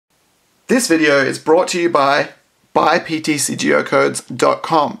This video is brought to you by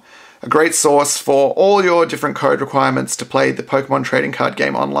buyptcgeocodes.com, a great source for all your different code requirements to play the Pokemon trading card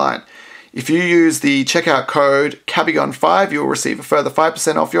game online. If you use the checkout code Kabigon5, you'll receive a further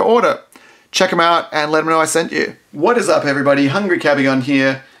 5% off your order. Check them out and let them know I sent you. What is up, everybody? Hungry Kabigon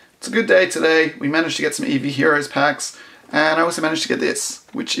here. It's a good day today. We managed to get some EV Heroes packs, and I also managed to get this,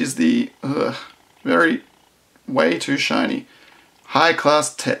 which is the way too shiny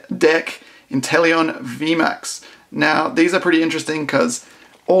high-class deck Inteleon VMAX. Now, these are pretty interesting because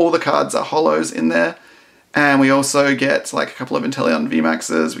all the cards are holos in there, and we also get like a couple of Inteleon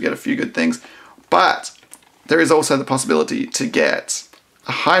VMAXs, we get a few good things, but there is also the possibility to get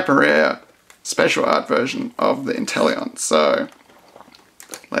a hyper rare special art version of the Inteleon. So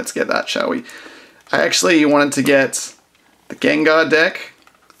let's get that, shall we? I actually wanted to get the Gengar deck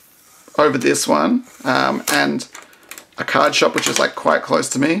over this one, and a card shop which is like quite close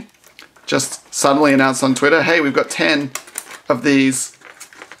to me just suddenly announced on Twitter, hey, we've got 10 of these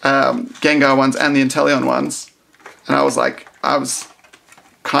Gengar ones and the Inteleon ones. And I was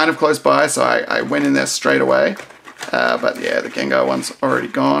kind of close by, so I went in there straight away. But yeah, the Gengar one's already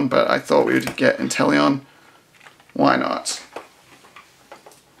gone, but I thought we would get Inteleon. Why not?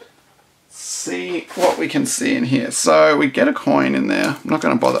 See what we can see in here. So we get a coin in there. I'm not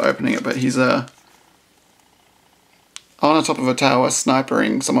going to bother opening it, but he's on the top of a tower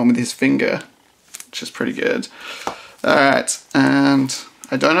snipering someone with his finger, which is pretty good. Alright, and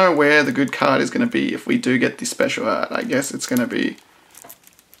I don't know where the good card is going to be if we do get the special art. I guess it's going to be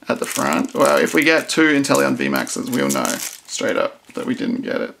at the front. Well, if we get 2 Inteleon VMAXs, we'll know straight up that we didn't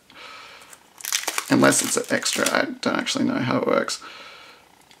get it. Unless it's an extra, I don't actually know how it works.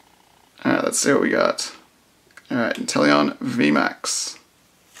 Alright, let's see what we got. Alright, Inteleon VMAX.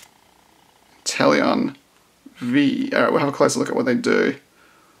 Inteleon V. Alright, we'll have a closer look at what they do.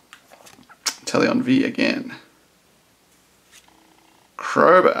 Inteleon V again.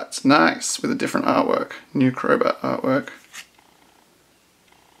 Crobat, nice, with a different artwork. New Crobat artwork.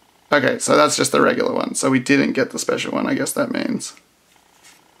 Okay, so that's just the regular one. So we didn't get the special one, I guess that means.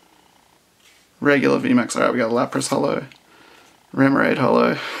 Regular VMAX. Alright, we got Lapras holo. Remoraid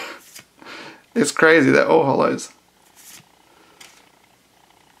holo. It's crazy, they're all holos.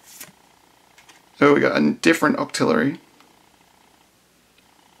 Oh, we got a different Octillery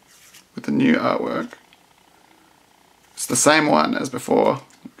with the new artwork. It's the same one as before.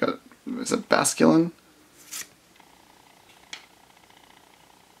 We've got, is it Basculin?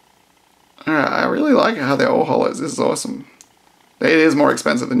 Alright, I really like how they're all holos. This is awesome. It is more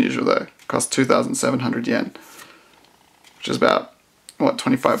expensive than usual though. It costs 2,700 yen. Which is about, what,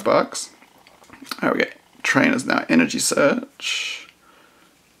 25 bucks? Alright, we get trainers now. Energy Search.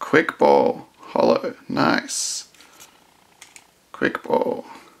 Quick Ball. Holo. Nice. Quick Ball.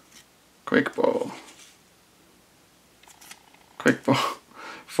 Quick Ball. Quick Ball.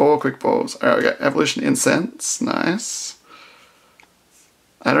 4 Quick Balls. Alright, we got Evolution Incense. Nice.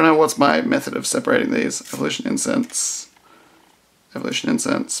 I don't know what's my method of separating these. Evolution Incense. Evolution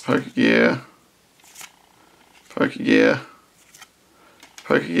Incense. Pokegear. Pokegear.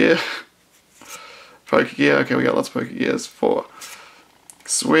 Pokegear. Pokegear. Okay, we got lots of Pokegears. 4.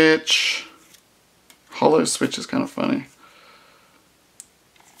 Switch. Holo Switch is kind of funny.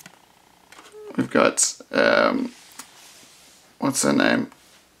 We've got, what's her name?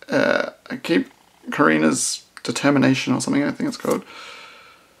 I keep Karina's Determination or something, I think it's called.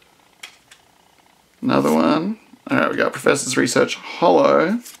 Another one. Alright, we got Professor's Research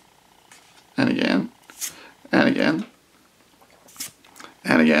Holo. And again. And again.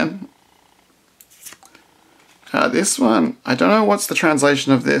 And again. This one, I don't know what's the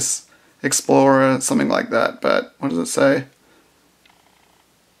translation of this. Explorer, something like that, but what does it say?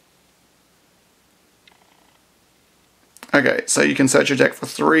 Okay, so you can search your deck for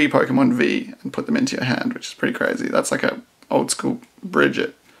 3 Pokemon V and put them into your hand, which is pretty crazy. That's like a old school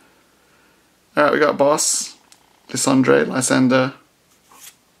Bridget. Alright, we got Boss, Lysandre, Lysander,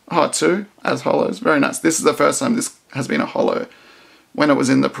 Heart2 as holos. Very nice. This is the first time this has been a holo. When it was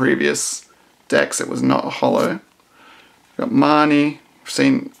in the previous decks, it was not a holo. We got Marnie. I've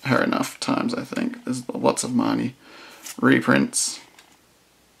seen her enough times, I think. There's lots of Marnie reprints.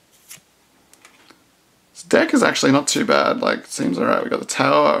 This deck is actually not too bad. Like, it seems alright. We got the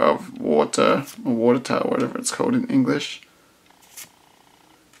Tower of Water, or Water Tower, whatever it's called in English.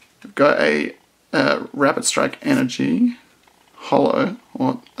 We've got a Rapid Strike Energy holo.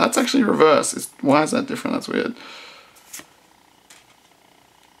 Well, that's actually reverse. Why is that different? That's weird.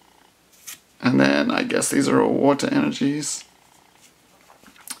 And then I guess these are all water energies.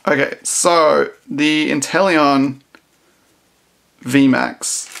 Okay, so the Inteleon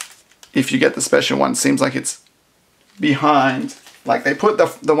VMAX if you get the special one, seems like it's behind. Like they put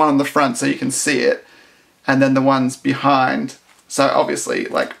the one on the front so you can see it, and then the ones behind. So obviously,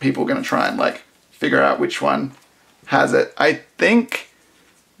 like, people are going to try and like figure out which one has it. I think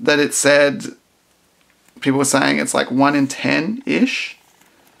that it said, people were saying it's like 1 in 10-ish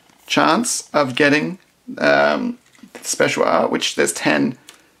chance of getting special art, which there's 10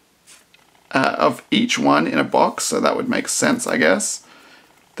 of each one in a box, so that would make sense, I guess,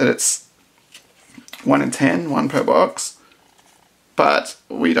 that it's 1 in 10, one per box. But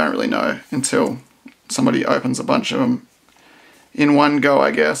we don't really know until somebody opens a bunch of them in one go,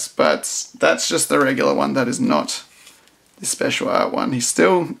 I guess. But that's just the regular one. That is not the special art one. He's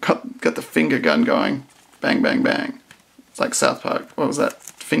still got the finger gun going. Bang, bang, bang. It's like South Park. What was that?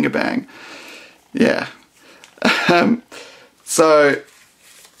 Finger bang. Yeah. So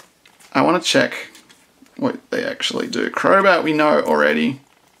I want to check what they actually do. Crobat we know already.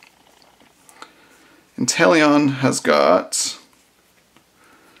 Inteleon has got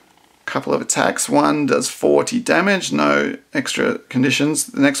a couple of attacks. One does 40 damage, no extra conditions.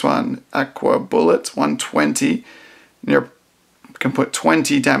 The next one, Aqua Bullet, 120. You can put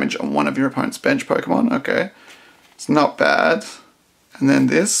 20 damage on one of your opponent's bench Pokemon. Okay, it's not bad. And then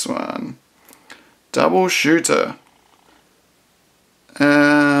this one, Double Shooter.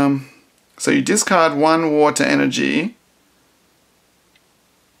 So you discard 1 water energy,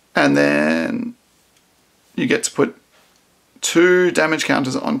 and then you get to put 2 damage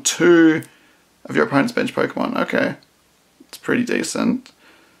counters on 2 of your opponent's bench Pokemon. Okay, it's pretty decent.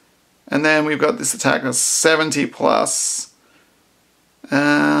 And then we've got this attack that's 70 plus.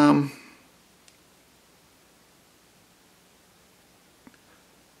 And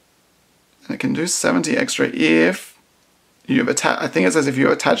it can do 70 extra if you've attached. I think it says if you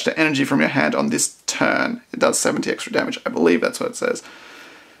attach the energy from your hand on this turn, it does 70 extra damage. I believe that's what it says.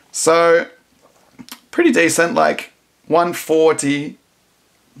 So pretty decent, like 140,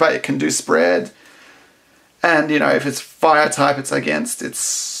 but it can do spread. And you know, if it's fire type it's against,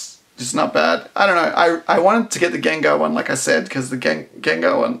 it's just not bad. I don't know. I wanted to get the Gengar one, like I said, because the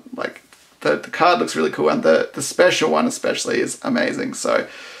Gengar one, like the card looks really cool, and the special one especially is amazing. So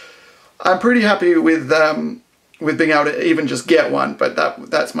I'm pretty happy with being able to even just get one, but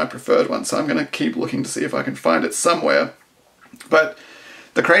that's my preferred one. So I'm going to keep looking to see if I can find it somewhere. But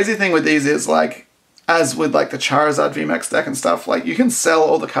the crazy thing with these is, like, as with like the Charizard VMAX deck and stuff, like you can sell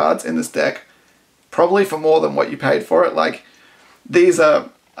all the cards in this deck probably for more than what you paid for it. Like these are,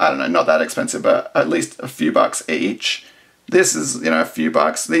 I don't know, not that expensive, but at least a few bucks each. This is, you know, a few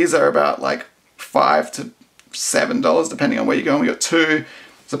bucks. These are about like $5 to $7 depending on where you're going. We got 2.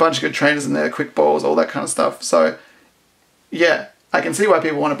 There's a bunch of good trainers in there, quick balls, all that kind of stuff. So yeah, I can see why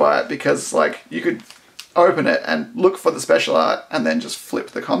people want to buy it, because like you could open it and look for the special art and then just flip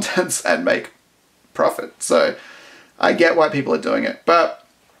the contents and make profit. So I get why people are doing it, but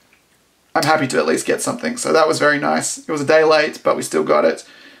I'm happy to at least get something. So that was very nice. It was a day late, but we still got it.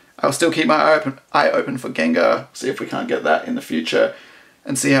 I'll still keep my eye open for Gengar, see if we can't get that in the future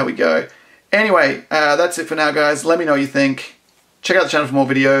and see how we go. Anyway, that's it for now, guys. Let me know what you think. Check out the channel for more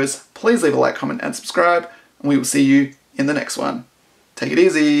videos. Please leave a like, comment, and subscribe, and we will see you in the next one. Take it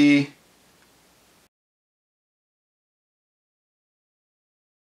easy.